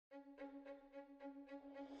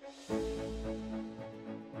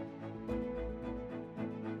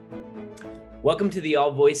Welcome to the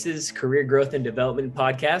AllVoices Career Growth and Development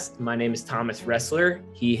Podcast. My name is Thomas Ressler,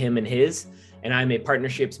 he, him, and his, and I'm a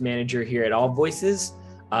partnerships manager here at AllVoices.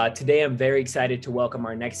 Today, I'm very excited to welcome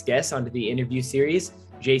our next guest onto the interview series,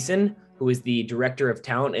 Jason, who is the Director of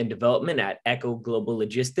Talent and Development at Echo Global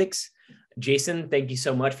Logistics. Jason, thank you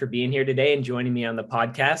so much for being here today and joining me on the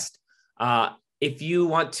podcast. If you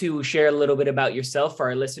want to share a little bit about yourself for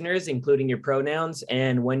our listeners, including your pronouns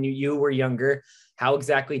and when you were younger, how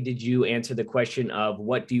exactly did you answer the question of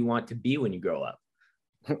what do you want to be when you grow up?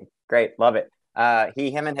 Great. Love it.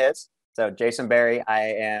 He, him, and his. So Jason Berry, I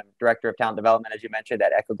am Director of Talent Development, as you mentioned,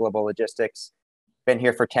 at Echo Global Logistics. Been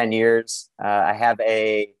here for 10 years. I have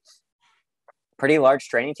a pretty large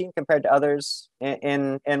training team compared to others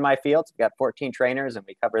in my field. We've got 14 trainers and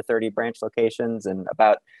we cover 30 branch locations and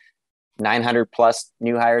about 900 plus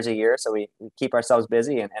new hires a year. So we keep ourselves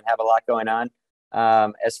busy and have a lot going on.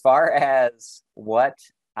 As far as what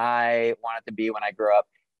I wanted to be when I grew up,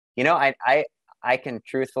 I can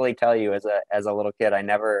truthfully tell you as a little kid, I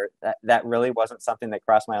never, that really wasn't something that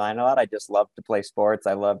crossed my mind a lot. I just loved to play sports.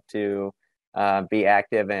 I loved to be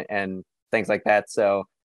active and things like that. So,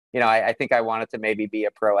 I think I wanted to maybe be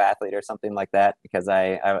a pro athlete or something like that because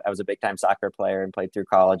I was a big time soccer player and played through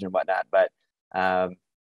college and whatnot. But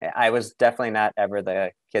I was definitely not ever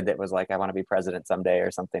the kid that was like, I want to be president someday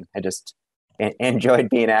or something. I just enjoyed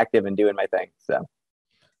being active and doing my thing. So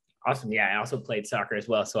awesome. Yeah, I also played soccer as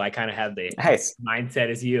well, so I kind of have the nice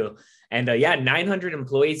mindset as you. And 900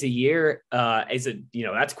 employees a year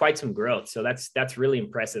that's quite some growth. So that's really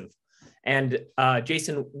impressive. And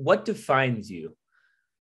Jason, what defines you?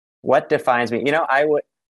 What defines me?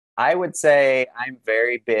 I would say I'm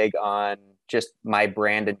very big on just my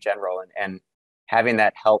brand in general and having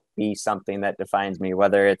that help be something that defines me,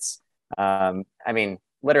 whether it's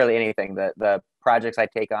literally anything, the projects I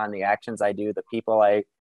take on, the actions I do, the people I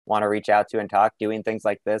want to reach out to and talk, doing things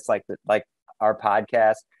like this, like our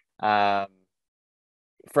podcast,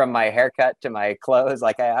 from my haircut to my clothes.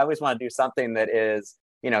 Like I always want to do something that is,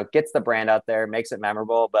 gets the brand out there, makes it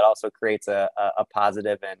memorable, but also creates a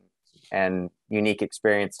positive and unique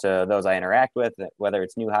experience to those I interact with, whether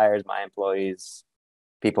it's new hires, my employees,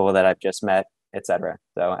 people that I've just met, etc.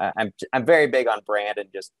 So I'm very big on brand and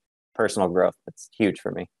just personal growth. It's huge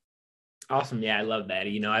for me. Awesome. Yeah, I love that.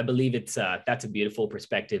 I believe that's a beautiful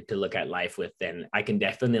perspective to look at life with, and I can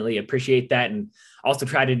definitely appreciate that and also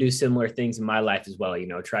try to do similar things in my life as well,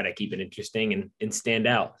 try to keep it interesting and stand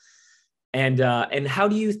out. And how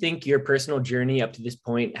do you think your personal journey up to this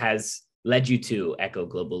point has led you to Echo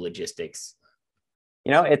Global Logistics?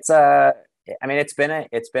 It's been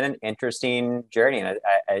an interesting journey, and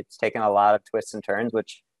it's taken a lot of twists and turns,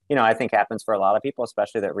 which, I think happens for a lot of people,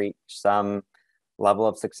 especially that reach some level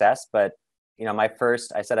of success. But,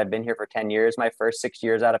 I said I've been here for 10 years. My first 6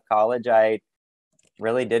 years out of college, I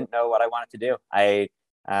really didn't know what I wanted to do. I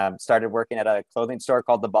started working at a clothing store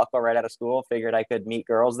called The Buckle right out of school, figured I could meet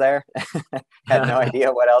girls there. Had no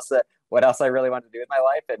idea what else I really wanted to do with my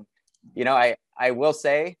life. And, I will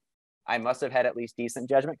say I must have had at least decent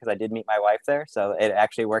judgment because I did meet my wife there. So it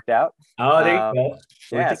actually worked out. Oh, there you go.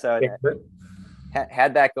 Yeah. So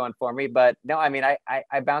had that going for me. But no,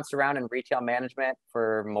 I bounced around in retail management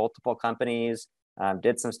for multiple companies,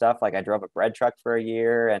 did some stuff like I drove a bread truck for a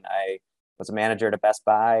year and I was a manager at a Best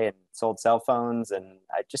Buy and sold cell phones. And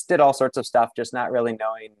I just did all sorts of stuff, just not really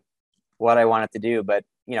knowing what I wanted to do. But,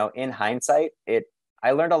 in hindsight,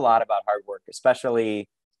 I learned a lot about hard work, especially,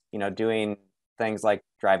 doing things like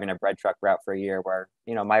driving a bread truck route for a year where,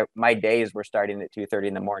 my days were starting at 2:30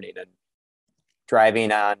 in the morning and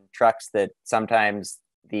driving on trucks that sometimes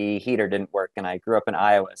the heater didn't work. And I grew up in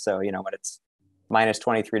Iowa. So, when it's minus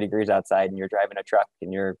 23 degrees outside and you're driving a truck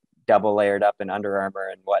and you're double layered up in Under Armour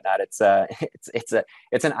and whatnot, it's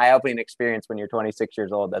an eye-opening experience when you're 26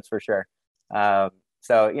 years old. That's for sure.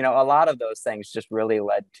 So, a lot of those things just really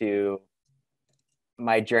led to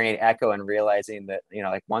my journey at Echo and realizing that,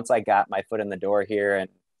 once I got my foot in the door here and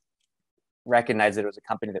recognized that it was a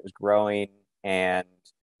company that was growing and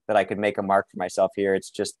that I could make a mark for myself here, it's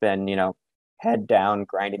just been, head down,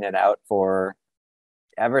 grinding it out for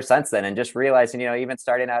ever since then. And just realizing, even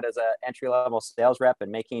starting out as a entry-level sales rep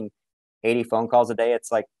and making 80 phone calls a day,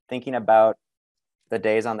 it's like thinking about the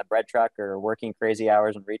days on the bread truck or working crazy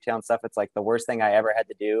hours in retail and stuff. It's like the worst thing I ever had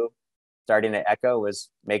to do starting at Echo was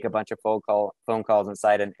make a bunch of phone calls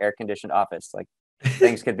inside an air-conditioned office. Like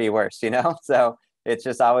things could be worse, So it's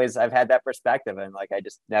just always, I've had that perspective, and like, I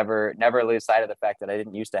just never lose sight of the fact that I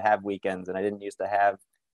didn't used to have weekends and I didn't used to have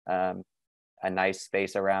a nice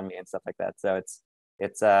space around me and stuff like that. So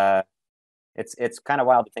it's it's kind of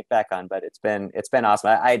wild to think back on, but it's been awesome.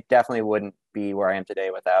 I definitely wouldn't be where I am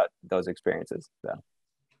today without those experiences. So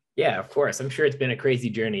Yeah, of course. I'm sure it's been a crazy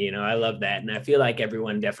journey. I love that. And I feel like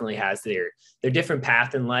everyone definitely has their different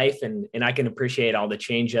path in life. And I can appreciate all the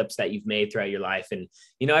change ups that you've made throughout your life. And,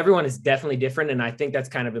 everyone is definitely different. And I think that's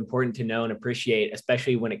kind of important to know and appreciate,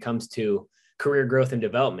 especially when it comes to career growth and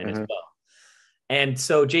development as well. And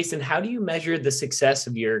so, Jason, how do you measure the success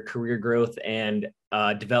of your career growth and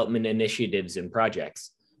development initiatives and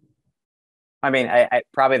projects? I mean, I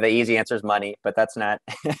probably the easy answer is money, but that's not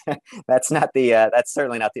that's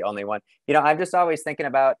certainly not the only one. I'm just always thinking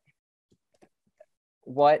about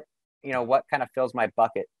what what kind of fills my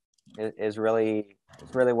bucket is really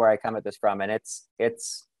where I come at this from, and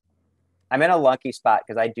it's I'm in a lucky spot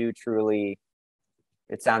because I do truly.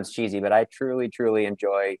 It sounds cheesy, but I truly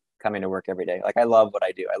enjoy coming to work every day. Like I love what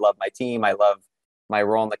I do. I love my team. I love my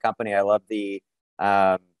role in the company. I love the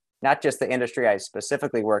not just the industry I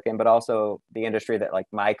specifically work in, but also the industry that like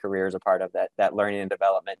my career is a part of, that learning and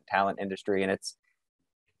development talent industry. And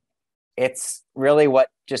it's really what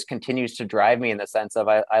just continues to drive me in the sense of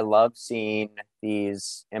I love seeing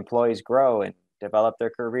these employees grow and develop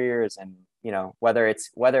their careers, and whether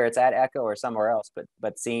it's at Echo or somewhere else,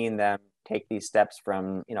 but seeing them take these steps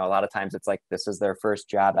from a lot of times it's like this is their first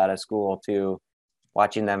job out of school to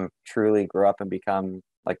watching them truly grow up and become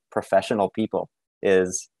like professional people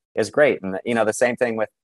is great. And the same thing with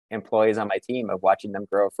employees on my team, of watching them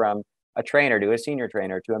grow from a trainer to a senior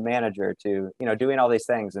trainer to a manager to doing all these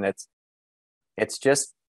things. And it's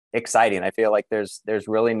just exciting. I feel like there's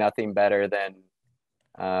really nothing better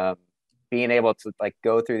than being able to like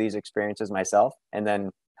go through these experiences myself and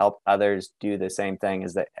then help others do the same thing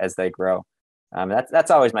as they grow.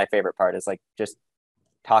 That's always my favorite part, is like just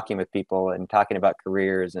talking with people and talking about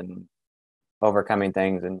careers and overcoming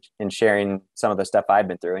things and sharing some of the stuff I've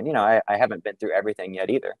been through. And, I haven't been through everything yet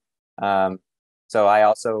either. So I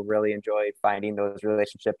also really enjoy finding those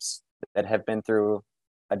relationships that have been through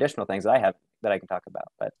additional things that I can talk about.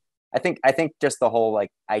 But I think just the whole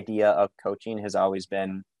like idea of coaching has always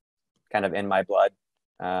been kind of in my blood.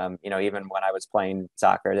 Even when I was playing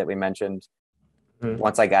soccer that we mentioned,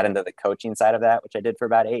 once I got into the coaching side of that, which I did for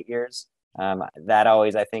about 8 years, that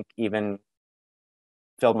always, I think, even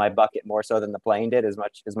filled my bucket more so than the playing did, as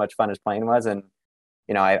much fun as playing was. And,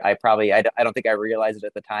 I don't think I realized it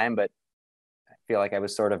at the time, but I feel like I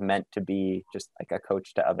was sort of meant to be just like a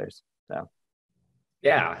coach to others. So.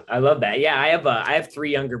 Yeah, I love that. Yeah, I have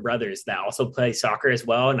 3 younger brothers that also play soccer as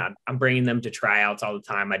well, and I'm bringing them to tryouts all the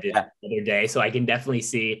time. I did the other day, so I can definitely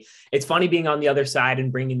see it's funny being on the other side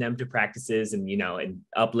and bringing them to practices and and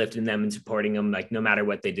uplifting them and supporting them like no matter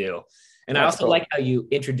what they do. And I also like how you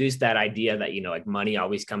introduced that idea that like money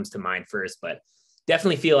always comes to mind first, but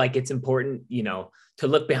definitely feel like it's important to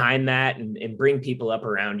look behind that and bring people up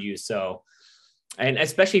around you. So. And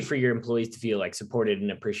especially for your employees to feel like supported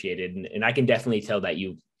and appreciated. And I can definitely tell that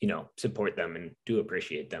you support them and do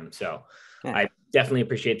appreciate them. So I definitely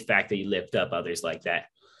appreciate the fact that you lift up others like that.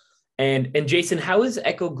 And Jason, how is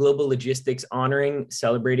Echo Global Logistics honoring,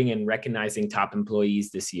 celebrating, and recognizing top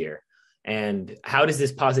employees this year? And how does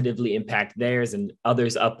this positively impact theirs and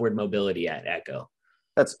others' upward mobility at Echo?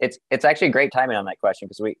 It's actually a great timing on that question,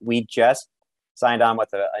 because we just signed on with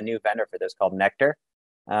a new vendor for this called Nectar.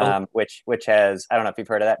 Which has, I don't know if you've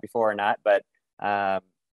heard of that before or not, but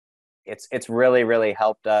it's really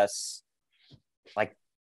helped us like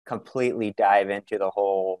completely dive into the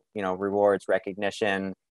whole rewards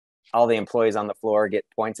recognition. All the employees on the floor get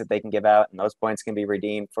points that they can give out, and those points can be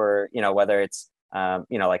redeemed for whether it's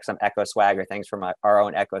like some Echo swag or things from our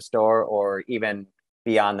own Echo store, or even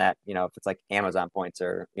beyond that, if it's like Amazon points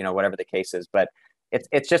or whatever the case is. But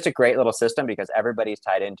it's just a great little system because everybody's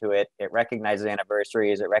tied into it. It recognizes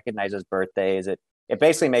anniversaries. It recognizes birthdays. It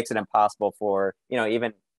basically makes it impossible for,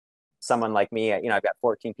 even someone like me, I've got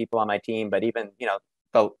 14 people on my team, but even,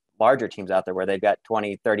 the larger teams out there where they've got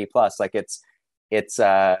 20, 30 plus, like it's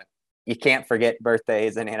you can't forget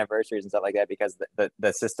birthdays and anniversaries and stuff like that because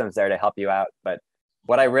the system's there to help you out. But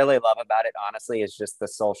what I really love about it, honestly, is just the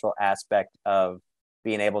social aspect of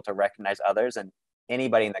being able to recognize others, and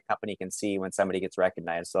anybody in the company can see when somebody gets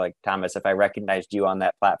recognized. So like Thomas, if I recognized you on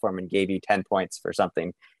that platform and gave you 10 points for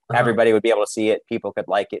something, everybody would be able to see it. People could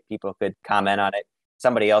like it. People could comment on it.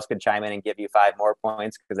 Somebody else could chime in and give you 5 more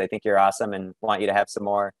points because they think you're awesome and want you to have some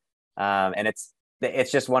more. And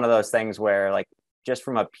it's just one of those things where, like, just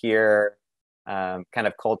from a pure kind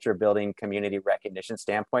of culture building, community recognition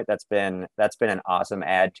standpoint, that's been an awesome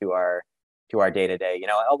add to our day-to-day,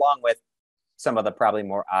 along with some of the probably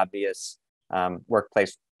more obvious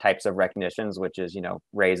workplace types of recognitions, which is,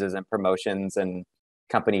 raises and promotions and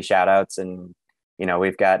company shout outs, and,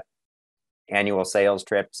 we've got annual sales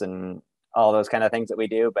trips and all those kind of things that we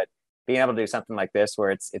do. But being able to do something like this,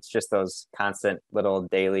 where it's just those constant little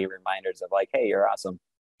daily reminders of like, hey, you're awesome.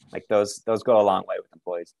 Like those go a long way with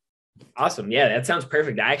employees. Awesome. Yeah, that sounds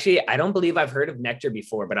perfect. I don't believe I've heard of Nectar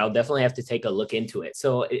before, but I'll definitely have to take a look into it.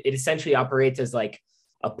 So it essentially operates as like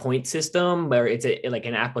a point system where it's like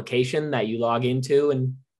an application that you log into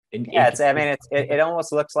and Yeah, it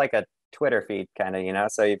almost looks like a Twitter feed kind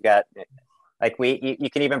of, so you've got like you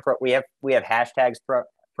can even we have hashtags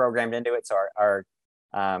programmed into it. So our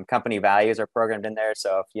company values are programmed in there.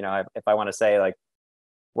 So if I want to say like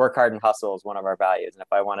work hard and hustle is one of our values, and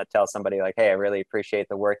if I want to tell somebody like, hey, I really appreciate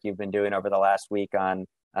the work you've been doing over the last week on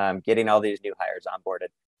getting all these new hires onboarded,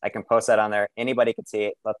 I can post that on there. Anybody can see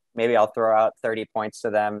it. Maybe I'll throw out 30 points to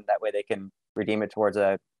them. That way they can redeem it towards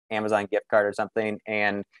a Amazon gift card or something.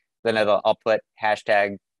 And then I'll put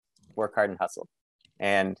hashtag work hard and hustle.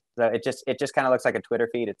 And so it just kind of looks like a Twitter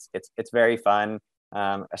feed. It's very fun,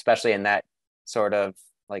 especially in that sort of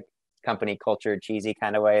like company culture, cheesy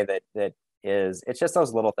kind of way it's just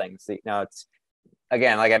those little things. It's,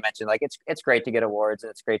 again, like I mentioned, like it's great to get awards and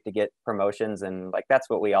it's great to get promotions, and like that's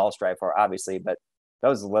what we all strive for, obviously. But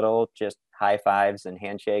those little just high fives and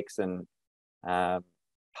handshakes and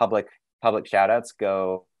public shout outs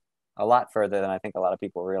go a lot further than I think a lot of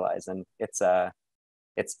people realize. And it's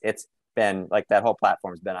been like that whole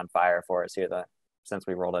platform's been on fire for us here since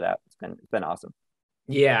we rolled it out. It's been awesome.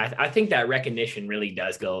 Yeah, I think that recognition really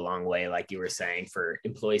does go a long way, like you were saying, for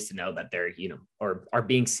employees to know that they're, or are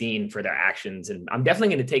being seen for their actions. And I'm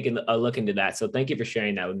definitely going to take a look into that. So thank you for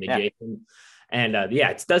sharing that with me, Jason. And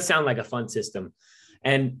it does sound like a fun system.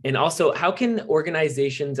 And also, how can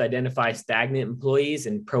organizations identify stagnant employees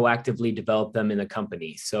and proactively develop them in the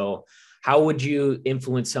company? So how would you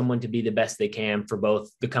influence someone to be the best they can for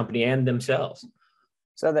both the company and themselves?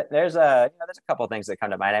 So there's a couple of things that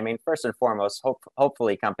come to mind. I mean, first and foremost,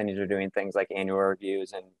 hopefully companies are doing things like annual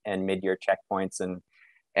reviews and mid-year checkpoints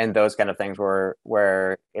and those kind of things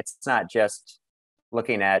where it's not just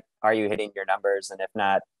looking at, are you hitting your numbers? And if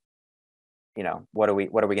not, what are we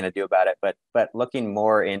going to do about it? But looking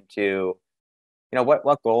more into,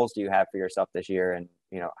 what goals do you have for yourself this year? And,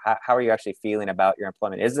 how are you actually feeling about your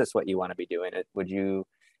employment? Is this what you want to be doing?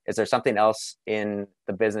 Is there something else in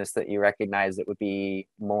the business that you recognize that would be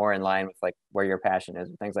more in line with like where your passion is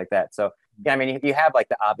and things like that? So, yeah, I mean, you have like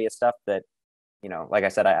the obvious stuff that, like I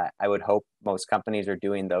said, I would hope most companies are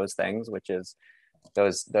doing those things, which is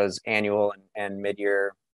those annual and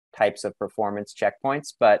mid-year types of performance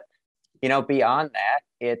checkpoints. But, beyond that,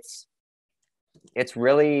 it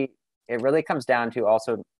really comes down to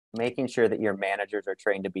also making sure that your managers are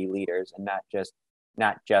trained to be leaders and not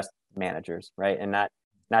just managers, right? And not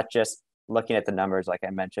just looking at the numbers, like I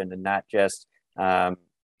mentioned, and not just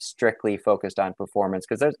strictly focused on performance,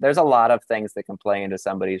 because there's a lot of things that can play into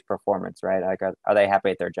somebody's performance, right? Like, are they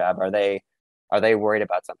happy at their job? Are they worried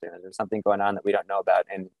about something? Is there something going on that we don't know about?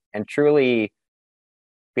 And truly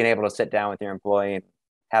being able to sit down with your employee and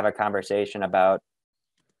have a conversation about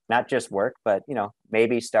not just work, but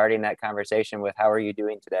maybe starting that conversation with, how are you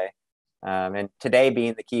doing today? And today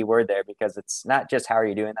being the key word there, because it's not just how are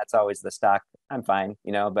you doing. That's always the stock. I'm fine,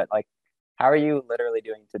 but like, how are you literally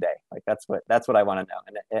doing today? Like, that's what I want to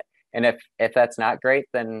know. And if that's not great,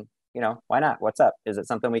 then, why not? What's up? Is it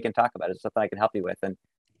something we can talk about? Is it something I can help you with?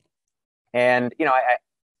 And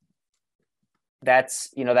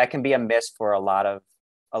that's, that can be a miss for a lot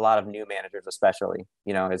of new managers, especially,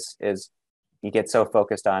 is you get so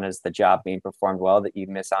focused on is the job being performed well that you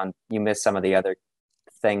miss some of the other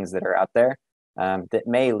things that are out there that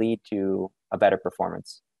may lead to a better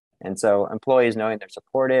performance. And so employees knowing they're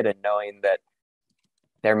supported and knowing that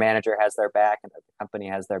their manager has their back and that the company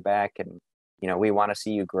has their back, and we want to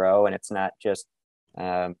see you grow, and it's not just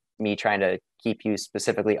me trying to keep you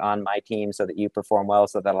specifically on my team so that you perform well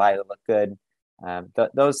so that I look good.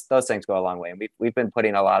 Those things go a long way, and we've been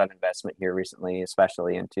putting a lot of investment here recently,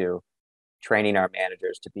 especially into training our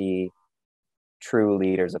managers to be true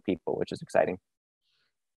leaders of people, which is exciting.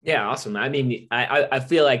 Yeah, awesome. I mean, I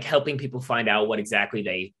feel like helping people find out what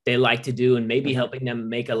exactly they like to do, and maybe helping them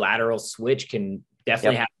make a lateral switch can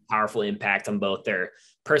definitely have a powerful impact on both their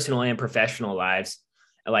personal and professional lives.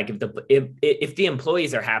 Like if the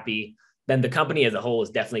employees are happy, then the company as a whole is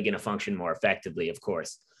definitely going to function more effectively, of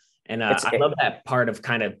course. And I love that part of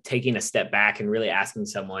kind of taking a step back and really asking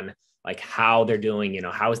someone like how they're doing,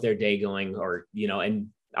 how is their day going, or, and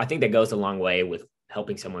I think that goes a long way with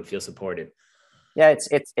helping someone feel supported. Yeah,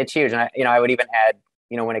 it's huge. And I would even add,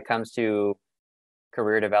 when it comes to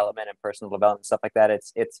career development and personal development, stuff like that,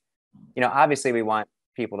 it's obviously we want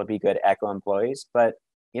people to be good Echo employees, but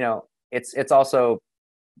it's also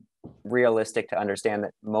realistic to understand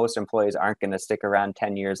that most employees aren't going to stick around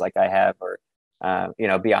 10 years like I have, or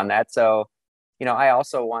beyond that. So I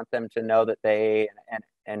also want them to know that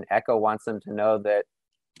and Echo wants them to know that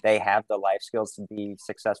they have the life skills to be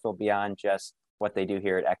successful beyond just what they do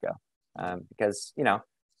here at Echo, because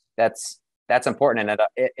that's important, and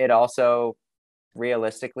it also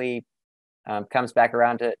realistically comes back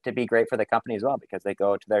around to be great for the company as well, because they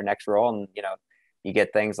go to their next role and you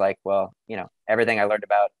get things like, well, everything I learned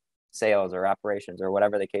about sales or operations or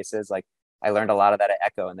whatever the case is, like I learned a lot of that at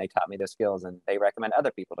Echo, and they taught me the skills, and they recommend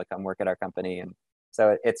other people to come work at our company. And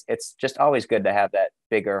so it's just always good to have that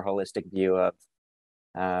bigger holistic view of,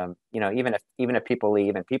 even if people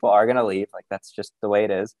leave, and people are going to leave, like that's just the way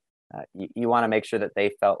it is. You want to make sure that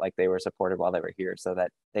they felt like they were supported while they were here, so that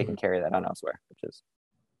they can carry that on elsewhere, which is.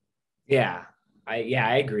 Yeah,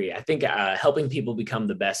 I agree. I think helping people become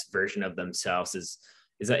the best version of themselves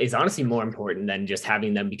is honestly more important than just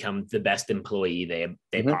having them become the best employee they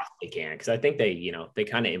possibly can. Because I think they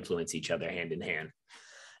kind of influence each other hand in hand.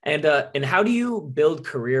 And how do you build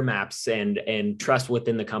career maps and trust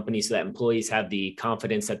within the company so that employees have the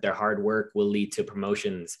confidence that their hard work will lead to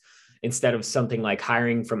promotions, instead of something like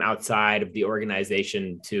hiring from outside of the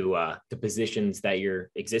organization to the positions that your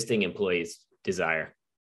existing employees desire?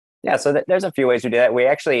 Yeah, so there's a few ways to do that. We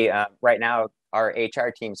actually, right now, our HR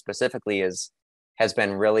team specifically has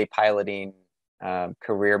been really piloting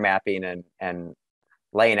career mapping and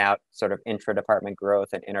laying out sort of intra-department growth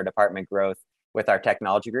and inter-department growth with our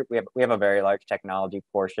technology group. We have a very large technology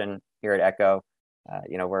portion here at Echo.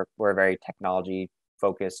 We're a very technology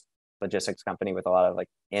focused logistics company with a lot of like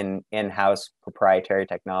in-house proprietary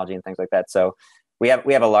technology and things like that. So we have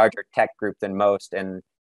a larger tech group than most, and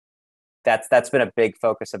that's been a big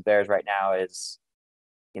focus of theirs right now is,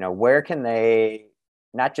 where can they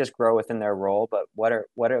not just grow within their role, but what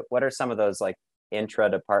are some of those like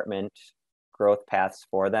intra-department growth paths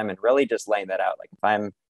for them, and really just laying that out. Like if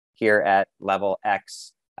I'm here at level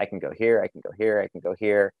X, I can go here, I can go here, I can go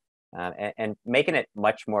here, and making it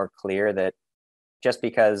much more clear that just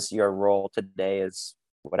because your role today is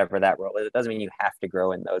whatever that role is, it doesn't mean you have to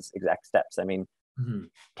grow in those exact steps. I mean,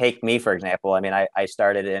 take me, for example. I mean, I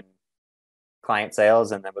started in client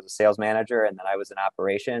sales, and then was a sales manager, and then I was in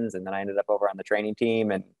operations, and then I ended up over on the training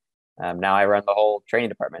team, and now I run the whole training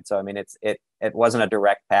department. So I mean, it wasn't a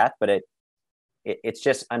direct path, but it's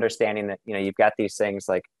just understanding that you've got these things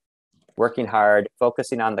like working hard,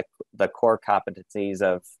 focusing on the core competencies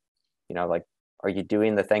of like, are you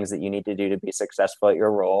doing the things that you need to do to be successful at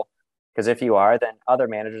your role? Because if you are, then other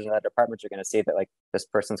managers in that department are going to see that like this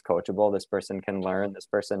person's coachable, this person can learn, this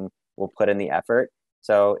person will put in the effort.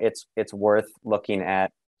 So it's worth looking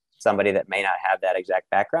at somebody that may not have that exact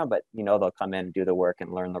background, but they'll come in, do the work,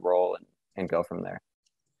 and learn the role, and go from there.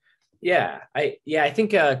 Yeah, I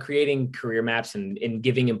think creating career maps and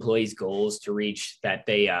giving employees goals to reach that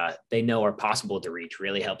they know are possible to reach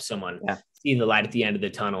really helps someone see the light at the end of the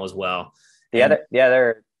tunnel as well. The other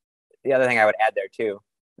thing I would add there too,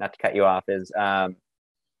 not to cut you off, is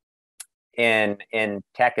in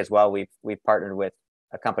tech as well. We've partnered with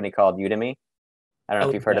a company called Udemy. I don't know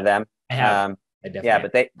if you've heard of them. I have.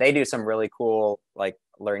 But they do some really cool like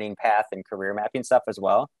learning path and career mapping stuff as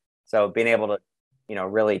well. So being able to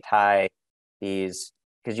really tie these,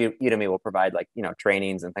 because Udemy will provide like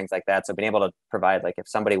trainings and things like that. So being able to provide, like, if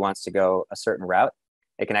somebody wants to go a certain route,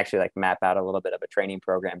 it can actually like map out a little bit of a training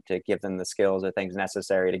program to give them the skills or things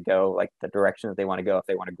necessary to go like the direction that they want to go if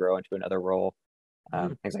they want to grow into another role,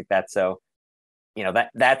 things like that. So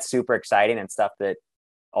that's super exciting and stuff that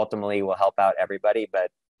ultimately will help out everybody.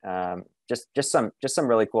 But just some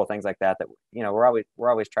really cool things like that we're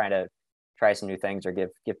always trying to try some new things or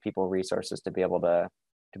give people resources to be able to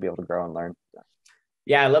grow and learn.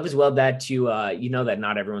 Yeah, I love as well that you that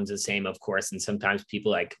not everyone's the same, of course, and sometimes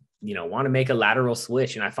people want to make a lateral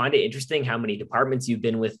switch. And I find it interesting how many departments you've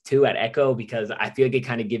been with too at Echo, because I feel like it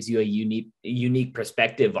kind of gives you a unique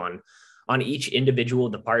perspective on each individual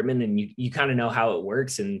department, and you kind of know how it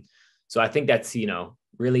works. And so I think that's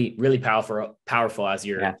really, really powerful as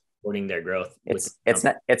you're supporting their growth.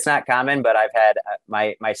 It's not common, but I've had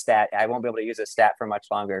my stat. I won't be able to use a stat for much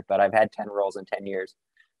longer, but I've had 10 roles in 10 years.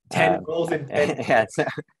 10 roles in 10 years. Yeah, so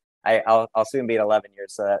I'll soon be at 11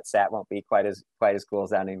 years, so that stat won't be quite as cool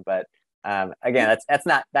sounding. But again, that's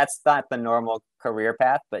not the normal career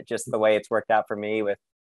path, but just the way it's worked out for me with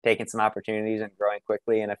taking some opportunities and growing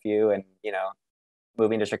quickly in a few, and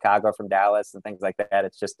moving to Chicago from Dallas and things like that.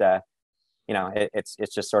 It's just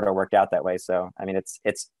it's just sort of worked out that way. So I mean,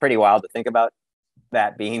 it's pretty wild to think about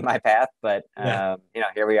that being my path, but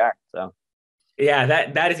here we are. So Yeah,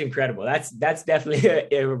 that is incredible. That's definitely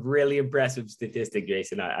a really impressive statistic,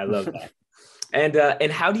 Jason. I love that.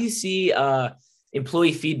 And how do you see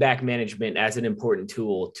employee feedback management as an important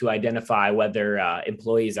tool to identify whether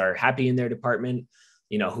employees are happy in their department,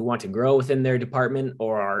 who want to grow within their department,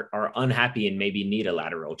 or are unhappy and maybe need a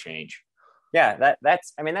lateral change? Yeah,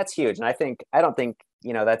 that's I mean, that's huge. And I don't think,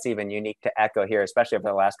 that's even unique to Echo here, especially over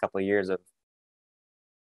the last couple of years of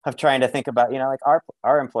trying to think about, like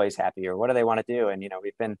our employees happy, or what do they want to do? And,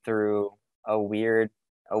 we've been through a weird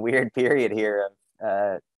period here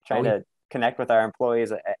of trying to connect with our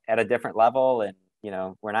employees at a different level. And,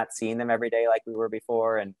 we're not seeing them every day like we were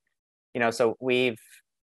before. And, so we've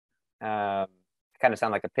kind of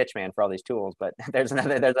sound like a pitch man for all these tools, but there's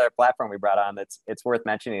our platform we brought on it's worth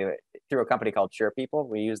mentioning through a company called Sure People.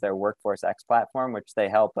 We use their Workforce X platform, which they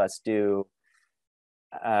help us do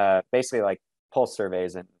basically like pulse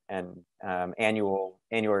surveys and annual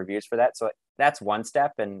reviews for that. So that's one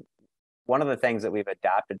step. And one of the things that we've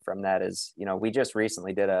adopted from that is, we just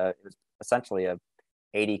recently did it was essentially a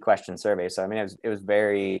 80 question survey. So I mean, it was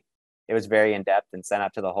very in depth and sent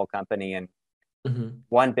out to the whole company. And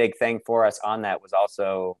one big thing for us on that was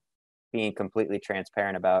also being completely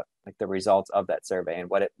transparent about like the results of that survey and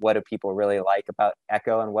what do people really like about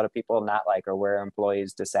Echo and what do people not like, or where are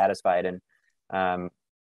employees dissatisfied. And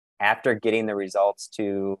after getting the results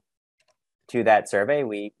to that survey,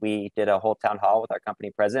 we did a whole town hall with our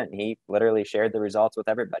company president, and he literally shared the results with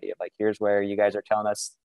everybody of like, here's where you guys are telling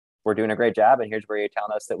us we're doing a great job, and here's where you're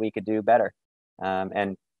telling us that we could do better.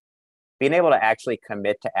 And being able to actually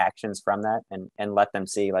commit to actions from that and let them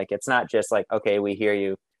see, like, it's not just like, okay, we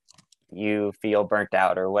hear you feel burnt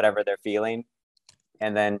out or whatever they're feeling,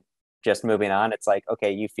 and then just moving on. It's like,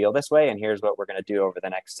 okay, you feel this way, and here's what we're going to do over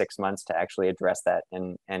the next 6 months to actually address that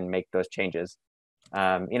and make those changes.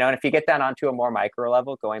 And if you get down onto a more micro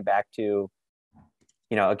level, going back to,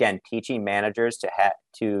 again, teaching managers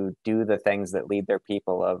to do the things that lead their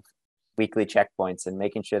people, of weekly checkpoints and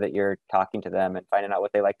making sure that you're talking to them and finding out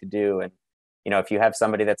what they like to do. And, if you have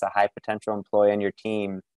somebody that's a high potential employee on your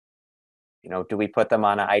team, do we put them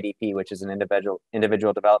on an IDP, which is an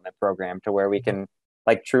individual development program, to where we can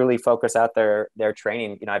like truly focus out their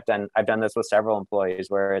training. I've done this with several employees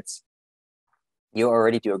where it's, you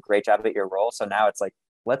already do a great job at your role. So now it's like,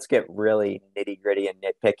 let's get really nitty gritty and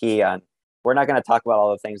nitpicky on, we're not going to talk about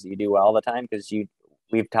all the things that you do well all the time, because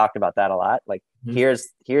we've talked about that a lot. Like, here's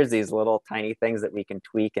these little tiny things that we can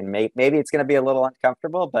tweak, and maybe it's going to be a little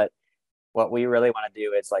uncomfortable, but what we really want to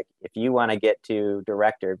do is, like, if you want to get to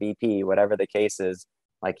director, VP, whatever the case is,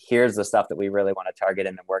 like, here's the stuff that we really want to target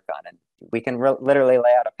and work on. And we can literally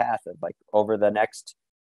lay out a path of, like, over the next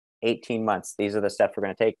 18 months, these are the steps we're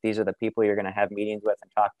going to take. These are the people you're going to have meetings with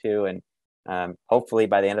and talk to. And hopefully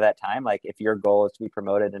by the end of that time, like, if your goal is to be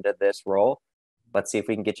promoted into this role, let's see if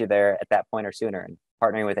we can get you there at that point or sooner. And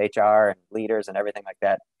partnering with HR and leaders and everything like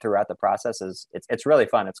that throughout the process it's really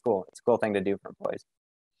fun. It's cool. It's a cool thing to do for employees.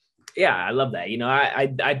 Yeah, I love that.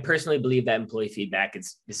 I personally believe that employee feedback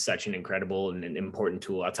is such an incredible and an important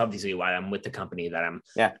tool. That's obviously why I'm with the company that I'm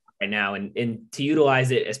right now, and to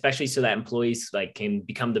utilize it, especially so that employees like can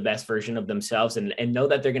become the best version of themselves, and know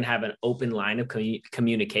that they're going to have an open line of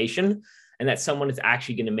communication, and that someone is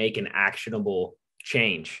actually going to make an actionable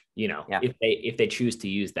change, if they choose to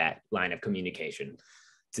use that line of communication.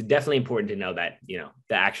 It's definitely important to know that,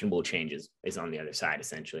 the actionable changes is on the other side,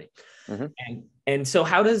 essentially. And so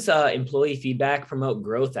how does employee feedback promote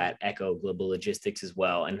growth at Echo Global Logistics as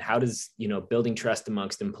well? And how does, building trust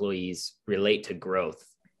amongst employees relate to growth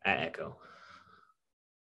at Echo?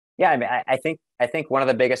 Yeah, I mean, I think one of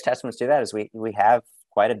the biggest testaments to that is we have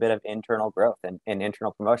quite a bit of internal growth and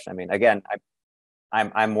internal promotion. I mean, again,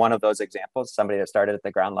 I'm one of those examples, somebody that started at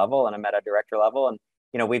the ground level and I'm at a director level.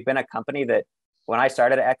 And, we've been a company that, when I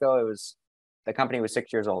started at Echo, the company was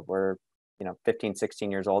 6 years old. We're, 15, 16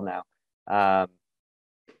 years old now.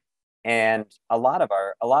 And a lot of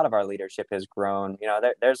our leadership has grown.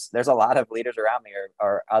 There's a lot of leaders around me,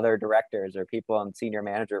 or other directors or people in senior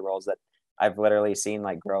manager roles that I've literally seen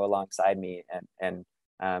like grow alongside me and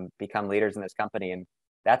become leaders in this company. And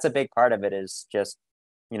that's a big part of it, is just,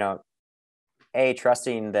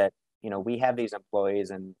 trusting that, we have these employees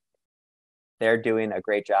and they're doing a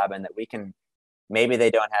great job, and that we can, maybe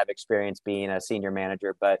they don't have experience being a senior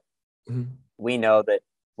manager, but we know that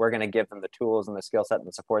we're going to give them the tools and the skill set and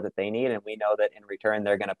the support that they need. And we know that in return,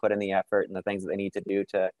 they're going to put in the effort and the things that they need to do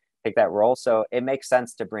to take that role. So it makes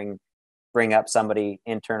sense to bring up somebody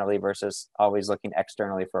internally versus always looking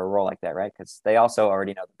externally for a role like that, right? Because they also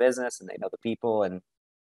already know the business and they know the people, and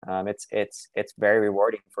it's very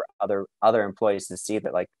rewarding for other employees to see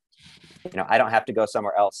that, like, I don't have to go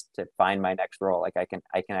somewhere else to find my next role. Like I can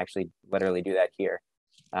actually literally do that here.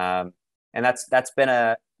 And that's been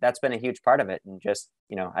a huge part of it. And just,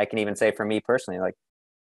 I can even say for me personally, like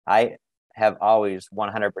I have always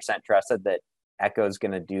 100% trusted that Echo is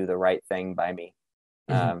going to do the right thing by me,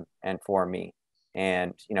 and for me.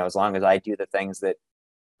 And, as long as I do the things that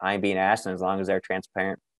I'm being asked, and as long as they're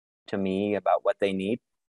transparent to me about what they need,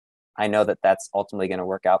 I know that that's ultimately going to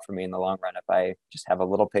work out for me in the long run if I just have a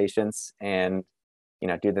little patience and,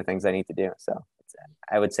 do the things I need to do. So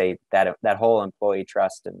I would say that whole employee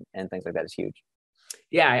trust and things like that is huge.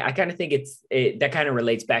 Yeah, I kind of think that kind of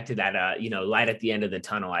relates back to that, light at the end of the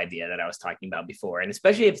tunnel idea that I was talking about before. And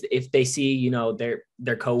especially if they see,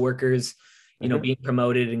 their coworkers, being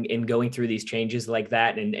promoted and going through these changes like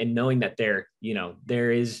that, and knowing that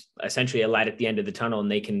there is essentially a light at the end of the tunnel,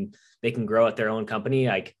 and they can grow at their own company.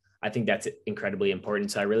 Like, I think that's incredibly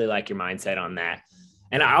important. So I really like your mindset on that.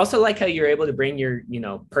 And I also like how you're able to bring your,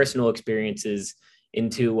 personal experiences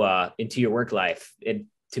into your work life, and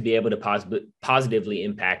to be able to positively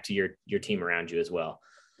impact your team around you as well.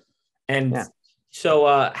 And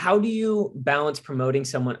so how do you balance promoting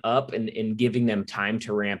someone up and giving them time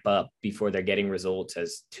to ramp up before they're getting results,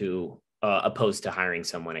 as to opposed to hiring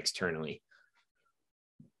someone externally?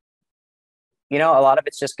 A lot of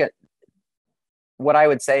it's just what I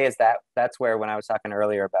would say is that's where, when I was talking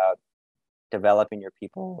earlier about developing your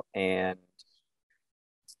people and,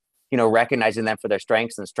 recognizing them for their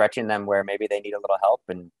strengths and stretching them where maybe they need a little help,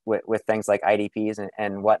 and with things like IDPs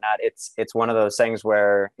and whatnot, it's one of those things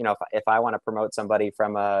where, if I want to promote somebody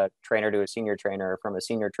from a trainer to a senior trainer, or from a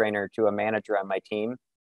senior trainer to a manager on my team,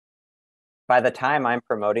 by the time I'm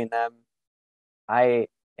promoting them, I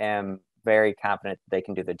am very confident that they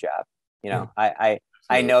can do the job.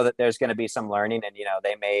 I know that there's going to be some learning, and,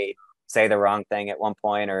 they may say the wrong thing at one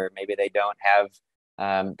point, or maybe they don't have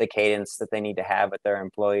the cadence that they need to have with their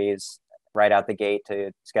employees right out the gate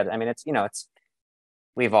to schedule. I mean,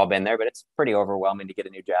 we've all been there, but it's pretty overwhelming to get a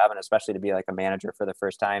new job, and especially to be like a manager for the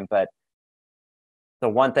first time. But the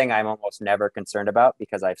one thing I'm almost never concerned about,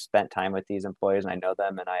 because I've spent time with these employees and I know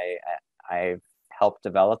them, and I've helped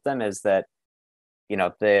develop them, is that,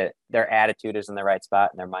 their attitude is in the right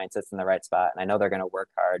spot and their mindset's in the right spot. And I know they're going to work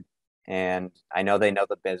hard, and I know they know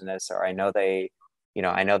the business, or I know they've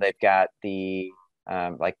got the,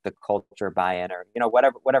 like the culture buy-in, or,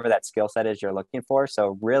 whatever that skill set is you're looking for.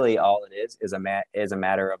 So really all it is a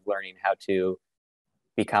matter of learning how to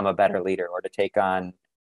become a better leader, or to take on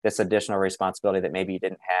this additional responsibility that maybe you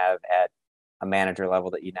didn't have at a manager level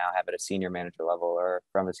that you now have at a senior manager level, or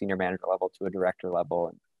from a senior manager level to a director level.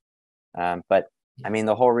 But I mean,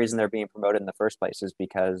 the whole reason they're being promoted in the first place is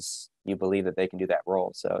because you believe that they can do that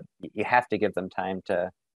role. So you have to give them time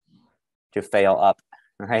to fail up,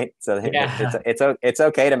 right? So it's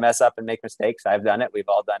okay to mess up and make mistakes. I've done it. We've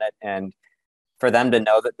all done it. And for them to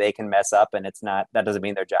know that they can mess up, and that doesn't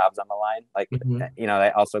mean their job's on the line. Like,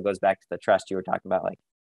 that also goes back to the trust you were talking about. Like,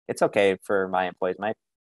 it's okay for my employees. My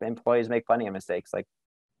employees make plenty of mistakes. Like,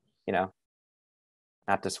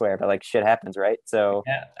 not to swear, but like, shit happens, right? So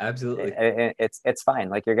yeah, absolutely. It's fine.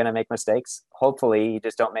 Like, you're going to make mistakes. Hopefully you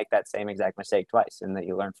just don't make that same exact mistake twice, and that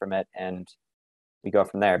you learn from it, and we go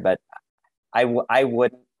from there. But I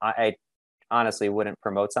honestly wouldn't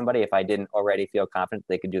promote somebody if I didn't already feel confident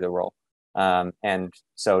they could do the role. And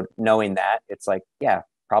so knowing that, it's like, yeah,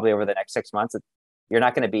 probably over the next 6 months, you're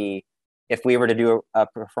not going to be, if we were to do a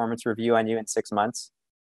performance review on you in 6 months,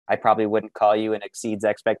 I probably wouldn't call you and exceeds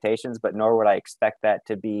expectations, but nor would I expect that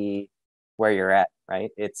to be where you're at,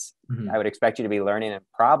 right? I would expect you to be learning, and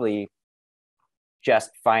probably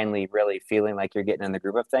just finally really feeling like you're getting in the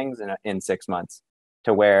groove of things in 6 months,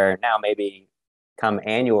 to where now maybe come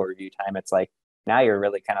annual review time, it's like, now you're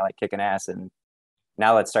really kind of like kicking ass, and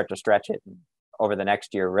now let's start to stretch it, and over the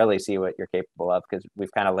next year, really see what you're capable of, because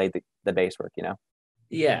we've kind of laid the base work,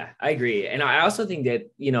 Yeah, I agree. And I also think that,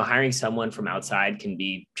 hiring someone from outside can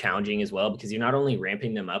be challenging as well, because you're not only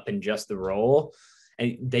ramping them up in just the role,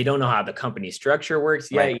 and they don't know how the company structure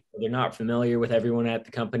works yet. Right. They're not familiar with everyone at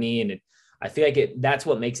the company. And I feel like that's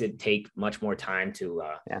what makes it take much more time to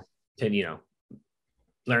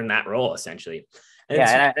learn that role, essentially. And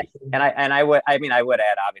I would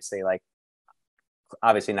add, obviously, like,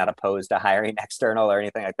 obviously not opposed to hiring external or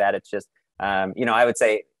anything like that. It's just, I would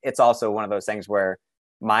say it's also one of those things where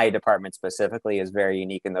my department specifically is very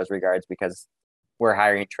unique in those regards, because we're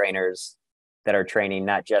hiring trainers that are training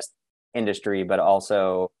not just industry, but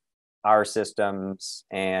also our systems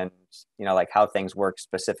and, like how things work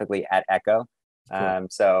specifically at Echo. Cool.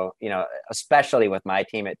 So, especially with my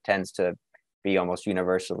team, it tends to be almost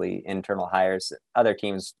universally internal hires. Other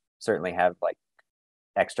teams certainly have like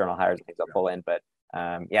external hires and things I'll pull in. But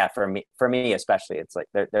yeah, for me especially, it's like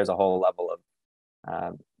there's a whole level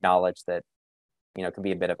of knowledge that, you know, can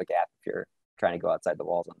be a bit of a gap if you're trying to go outside the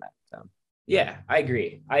walls on that. So yeah, I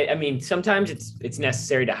agree. I mean, sometimes it's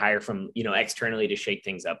necessary to hire from, you know, externally to shake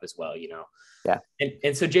things up as well, you know. yeah.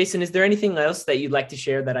 And so, Jason, is there anything else that you'd like to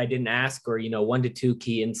share that I didn't ask, or, you know, 1 to 2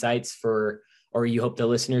 key insights or you hope the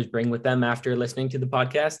listeners bring with them after listening to the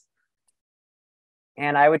podcast?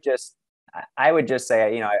 And I would just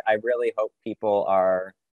say, you know, I really hope people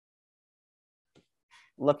are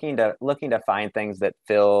looking to find things that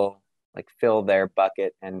fill their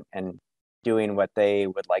bucket and doing what they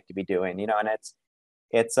would like to be doing, you know. And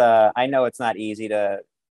it's I know it's not easy to,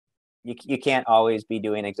 you can't always be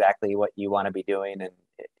doing exactly what you want to be doing. And,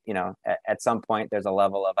 you know, at some point there's a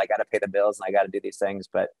level of, I got to pay the bills and I got to do these things.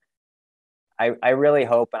 But I really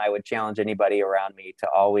hope, and I would challenge anybody around me to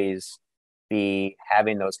always be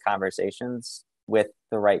having those conversations with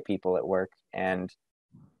the right people at work, and,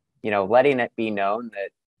 you know, letting it be known that,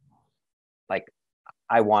 like,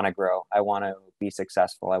 I want to grow, I want to be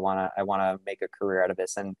successful, I want to make a career out of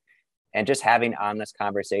this, and just having honest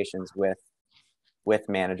conversations with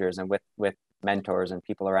managers and with mentors and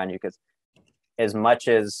people around you. Because as much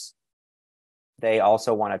as they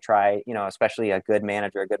also want to try, you know, especially a good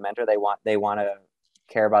manager, a good mentor, they want to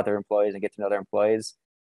care about their employees and get to know their employees.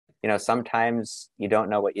 You know, sometimes you don't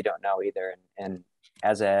know what you don't know either. And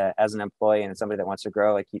as an employee and somebody that wants to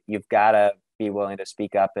grow, like, you've got to be willing to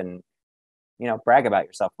speak up and, you know, brag about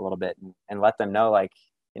yourself a little bit and let them know, like,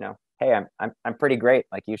 you know, hey, I'm pretty great.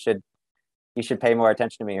 Like, you should pay more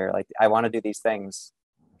attention to me, or, like, I want to do these things.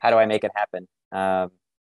 How do I make it happen?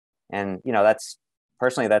 And, you know, that's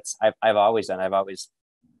I've always done. I've always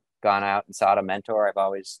gone out and sought a mentor. I've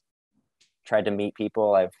always tried to meet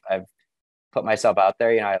people. I've put myself out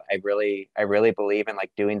there. You know, I really believe in,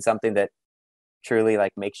 like, doing something that truly,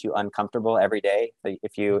 like, makes you uncomfortable every day. Like,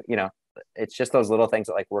 if you know, it's just those little things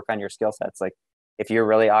that, like, work on your skill sets. Like, if you're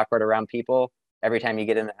really awkward around people, every time you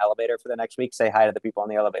get in the elevator for the next week, say hi to the people in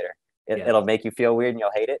the elevator. It'll make you feel weird and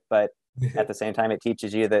you'll hate it, but at the same time, it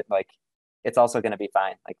teaches you that, like, it's also going to be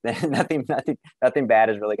fine. Like, nothing bad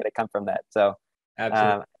is really going to come from that. So,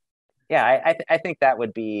 Absolutely. Yeah, I think that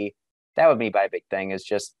would be my big thing, is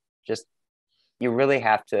just you really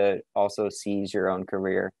have to also seize your own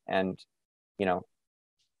career and, you know,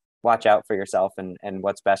 watch out for yourself and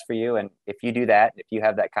what's best for you. And if you do that, if you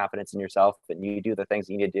have that confidence in yourself and you do the things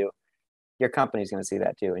you need to do, your company's going to see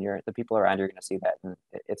that too. And the people around you are going to see that, and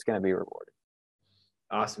it's going to be rewarded.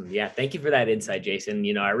 Awesome. Yeah. Thank you for that insight, Jason.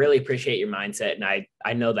 You know, I really appreciate your mindset, and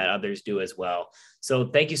I know that others do as well. So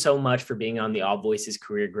thank you so much for being on the AllVoices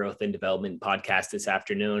Career Growth and Development podcast this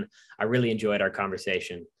afternoon. I really enjoyed our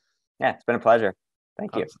conversation. Yeah, it's been a pleasure.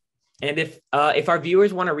 Thank you. And if our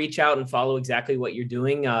viewers want to reach out and follow exactly what you're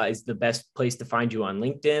doing, is the best place to find you on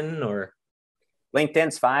LinkedIn or?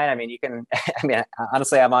 LinkedIn's fine. I mean, you can,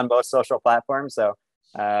 honestly, I'm on both social platforms. So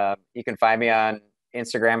you can find me on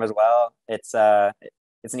Instagram as well. It's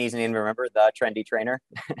an easy name to remember, The Trendy Trainer.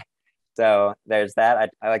 So there's that.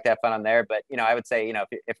 I like to have fun on there. But, you know, I would say, you know,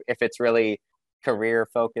 if it's really career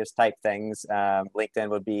focused type things, LinkedIn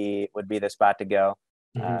would be the spot to go,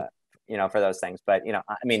 you know, for those things. But, you know,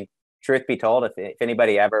 I mean, truth be told, if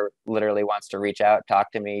anybody ever literally wants to reach out,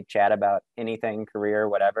 talk to me, chat about anything, career,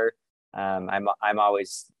 whatever, I'm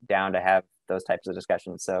always down to have those types of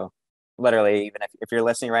discussions. So literally, even if you're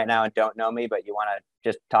listening right now and don't know me, but you want to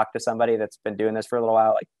just talk to somebody that's been doing this for a little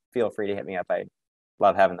while, like, feel free to hit me up. I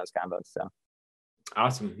love having those combos. So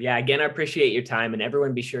awesome. Yeah. Again, I appreciate your time, and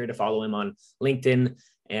everyone be sure to follow him on LinkedIn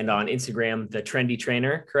and on Instagram, The Trendy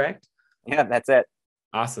Trainer, correct? Yeah, that's it.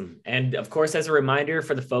 Awesome. And of course, as a reminder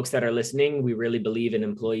for the folks that are listening, we really believe in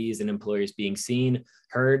employees and employers being seen,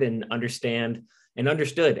 heard, and understood,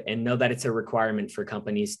 and know that it's a requirement for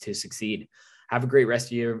companies to succeed. Have a great rest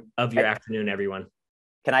of your afternoon, everyone.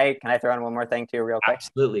 Can I throw in one more thing too, real quick?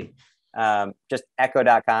 Absolutely. Just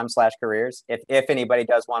echo.com/careers. If anybody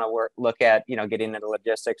does want to look at, you know, getting into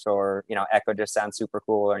logistics, or, you know, Echo just sounds super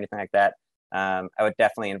cool or anything like that, I would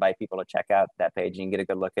definitely invite people to check out that page and get a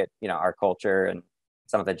good look at, you know, our culture and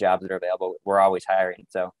some of the jobs that are available. We're always hiring.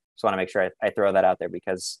 So just want to make sure I throw that out there,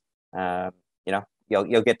 because, you know,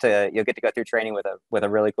 you'll get to go through training with a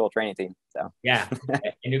really cool training team. So yeah,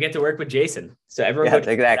 and you'll get to work with Jason. So everyone,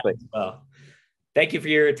 exactly. Well, thank you for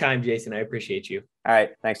your time, Jason. I appreciate you. All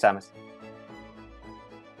right, thanks, Thomas.